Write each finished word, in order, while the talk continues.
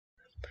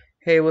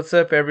Hey, what's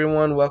up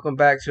everyone? Welcome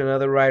back to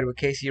another ride with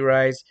Casey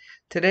Rides.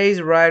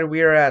 Today's ride we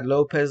are at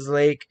Lopez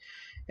Lake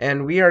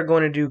and we are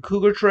going to do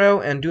Cougar Trail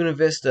and Duna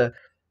Vista.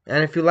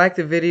 And if you like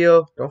the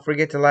video, don't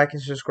forget to like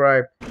and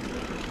subscribe.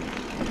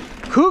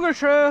 Cougar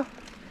Trail.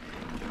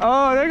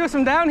 Oh, there goes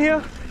some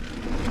downhill.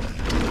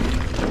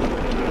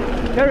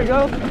 There we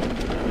go.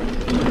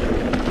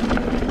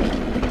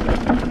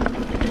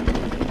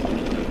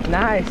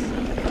 Nice.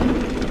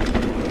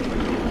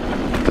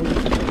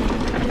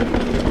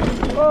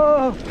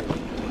 Oh.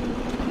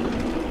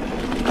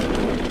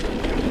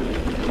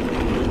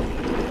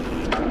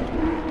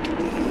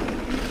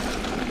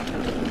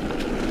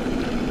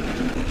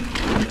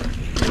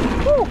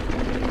 Woo.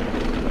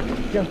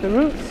 Jump the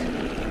roots.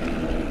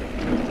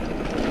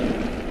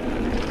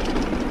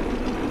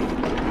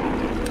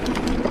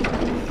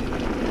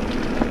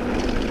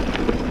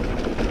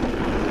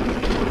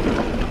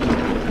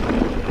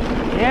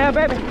 Yeah,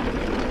 baby.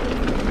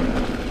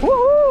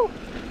 Woohoo!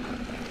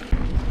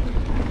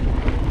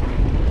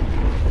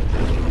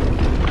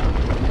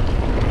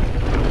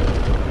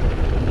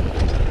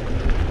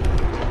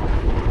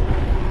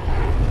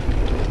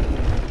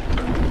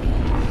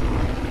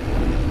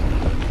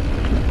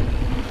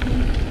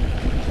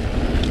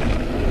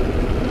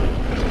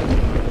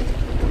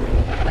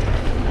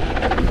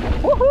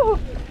 Woohoo!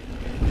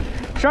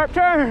 Sharp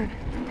turn.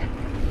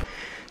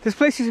 This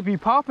place used to be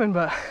popping,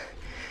 but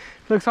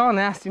looks all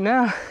nasty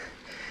now.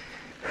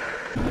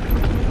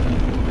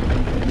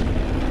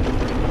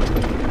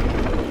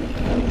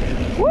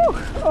 Woo!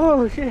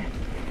 Oh shit.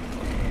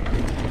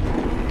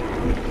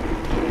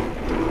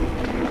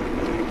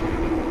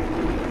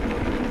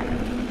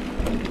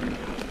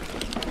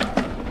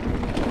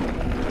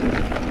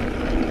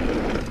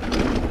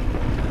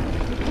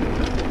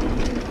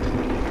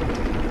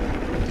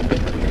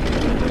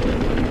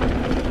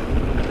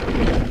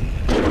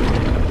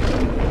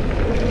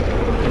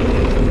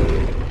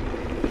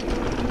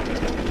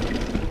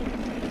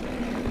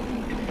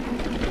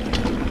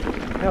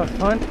 That was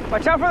fun.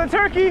 Watch out for the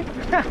turkey!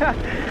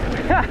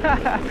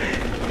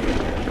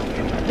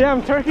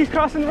 Damn, turkeys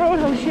crossing the road.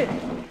 Oh shit.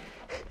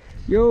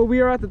 Yo,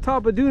 we are at the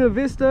top of Duna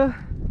Vista.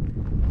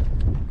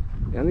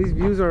 And these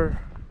views are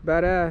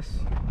badass.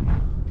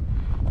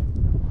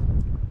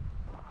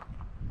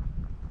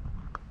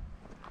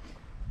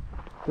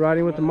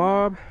 Riding with the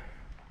mob.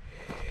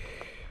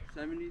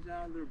 70s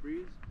out, a little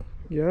breeze.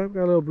 Yeah,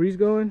 got a little breeze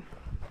going.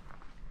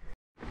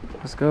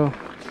 Let's go.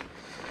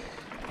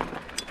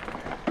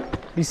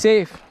 Be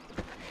safe.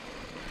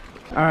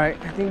 All right,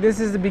 I think this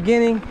is the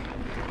beginning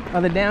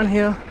of the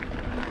downhill.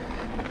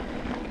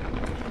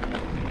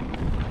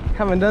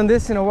 Haven't done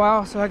this in a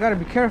while, so I gotta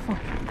be careful.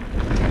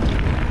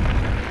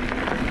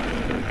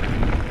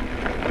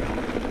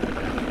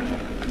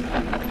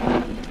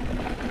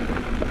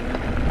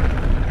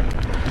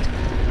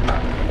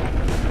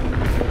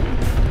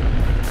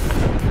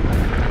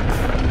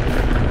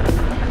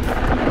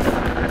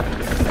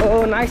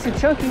 Oh, nice and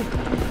chunky.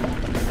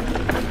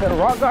 Little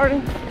rock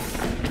garden.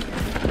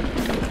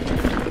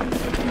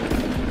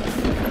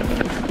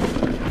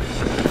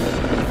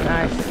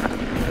 Nice.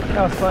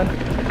 That was fun.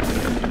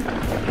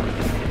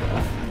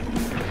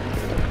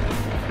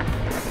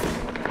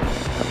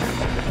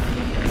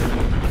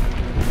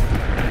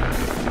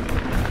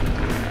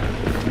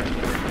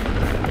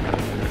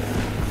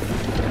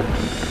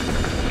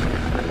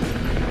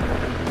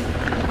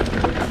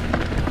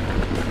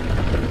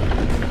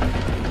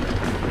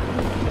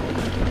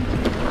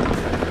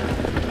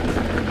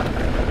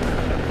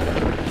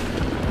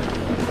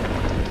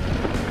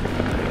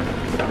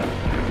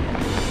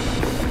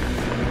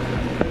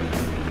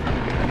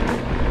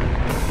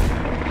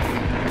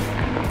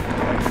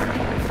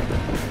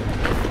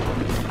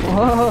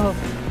 Whoa.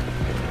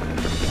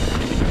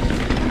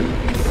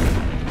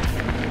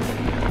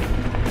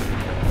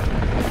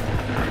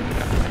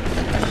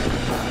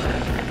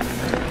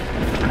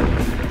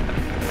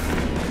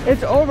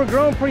 It's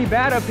overgrown pretty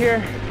bad up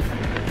here,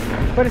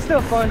 but it's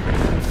still fun.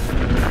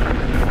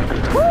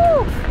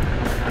 Woo!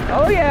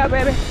 Oh yeah,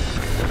 baby.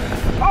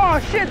 Oh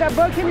shit, that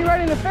bug hit me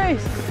right in the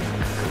face.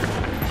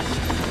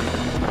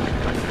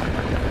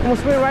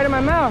 Almost went right in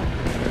my mouth.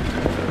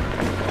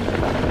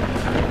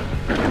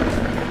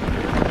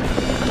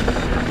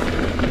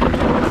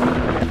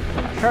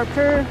 Sharp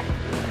turn.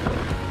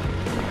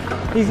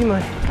 Easy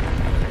money.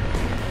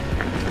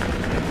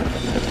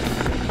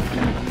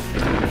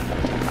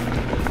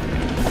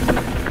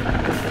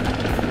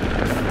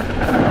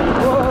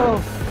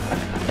 Whoa.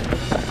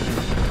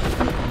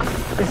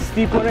 This is a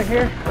steep one right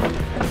here.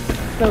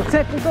 A little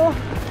technical. All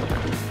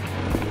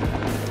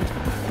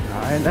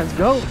right, let's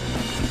go.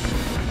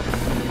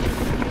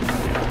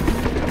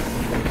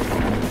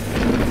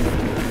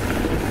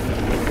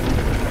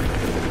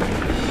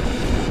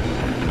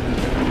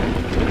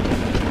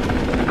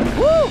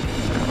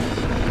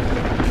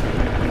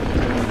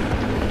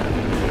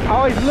 I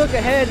always look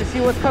ahead to see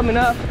what's coming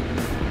up,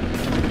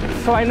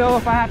 so I know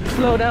if I have to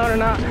slow down or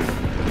not.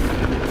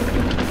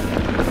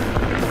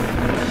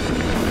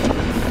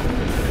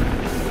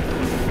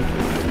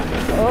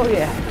 Oh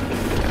yeah.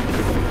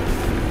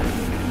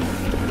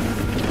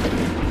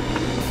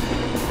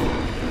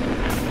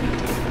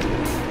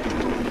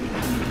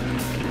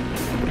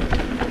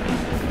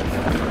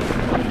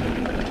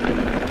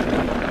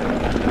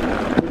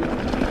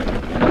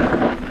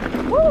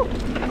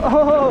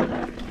 Oh,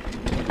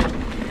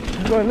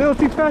 I'm going a little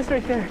too fast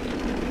right there.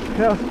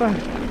 That was fun.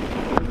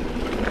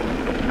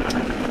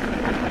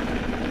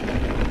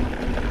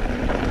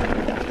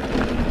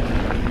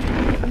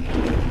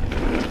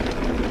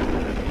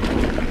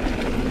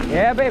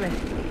 Yeah, baby.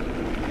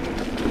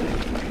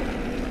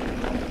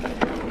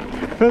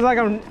 Feels like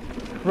I'm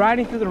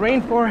riding through the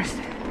rainforest.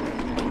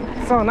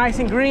 It's all nice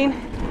and green.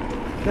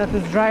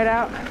 Nothing's dried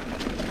out.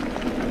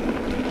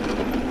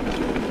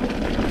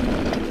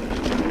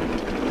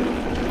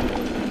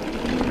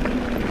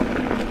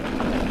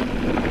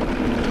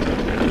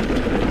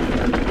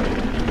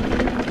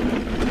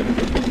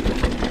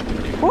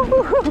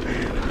 Woo-hoo-hoo.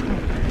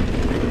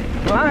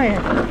 Flying.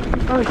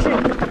 Oh shit.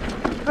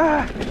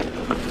 Ah.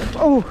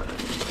 Oh.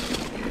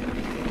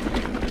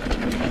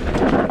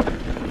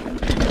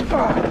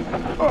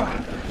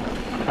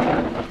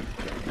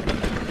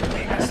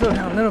 Okay, gotta slow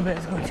down a little bit,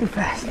 it's going too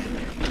fast.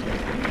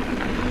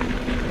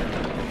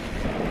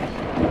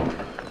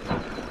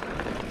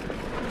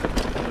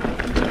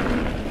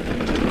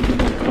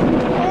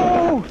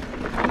 Oh!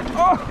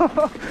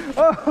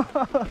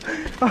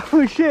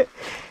 Oh shit.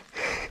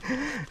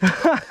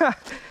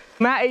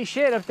 Matt ate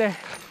shit up there.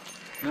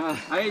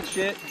 I ate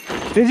shit.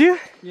 Did you?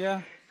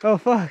 Yeah. Oh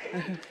fuck.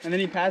 And then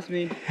he passed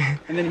me.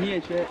 And then he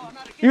ate shit.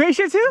 You ate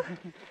shit too?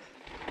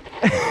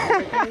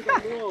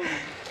 I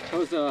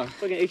was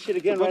fucking ate shit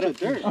again right up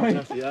dirt. Oh,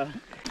 yeah.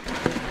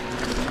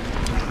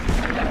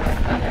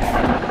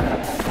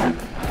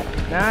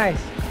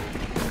 Nice.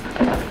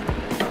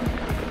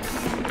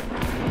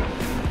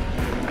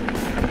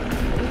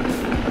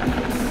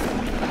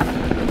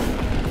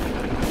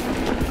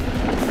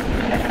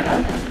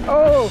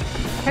 Oh,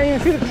 can't even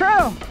see the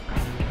trail.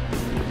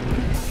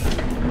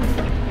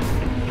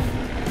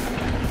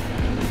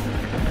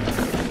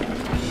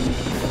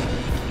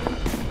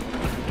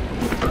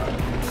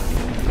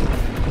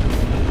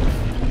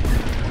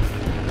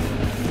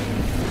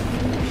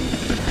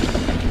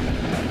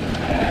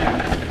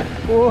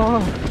 Whoa.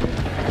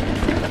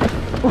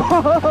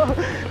 Whoa.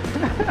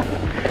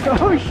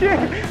 Oh shit,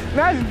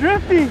 that's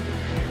drifting.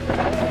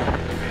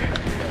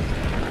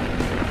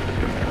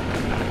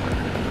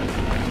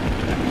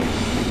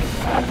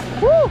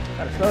 Woo!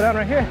 Gotta slow down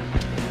right here.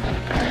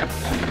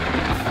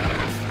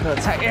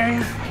 Little tight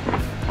area.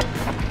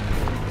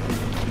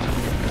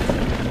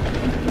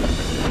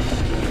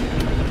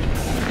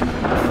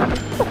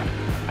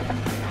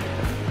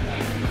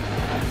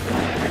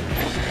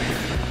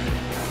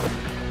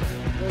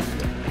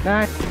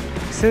 Nice.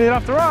 Send it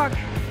off the rock.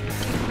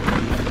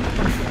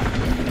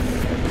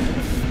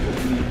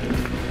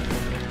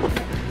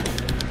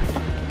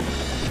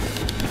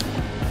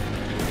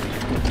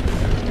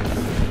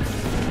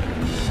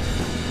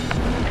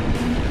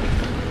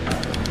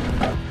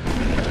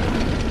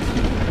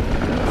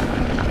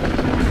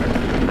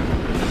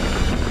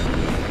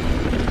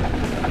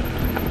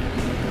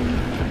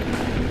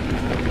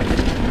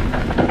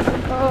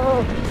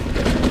 Oh.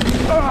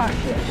 Oh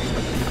shit.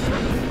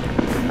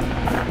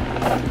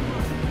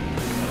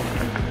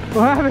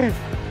 What happened?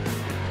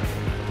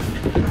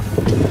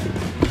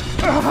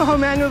 Oh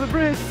man, no, the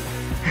bridge.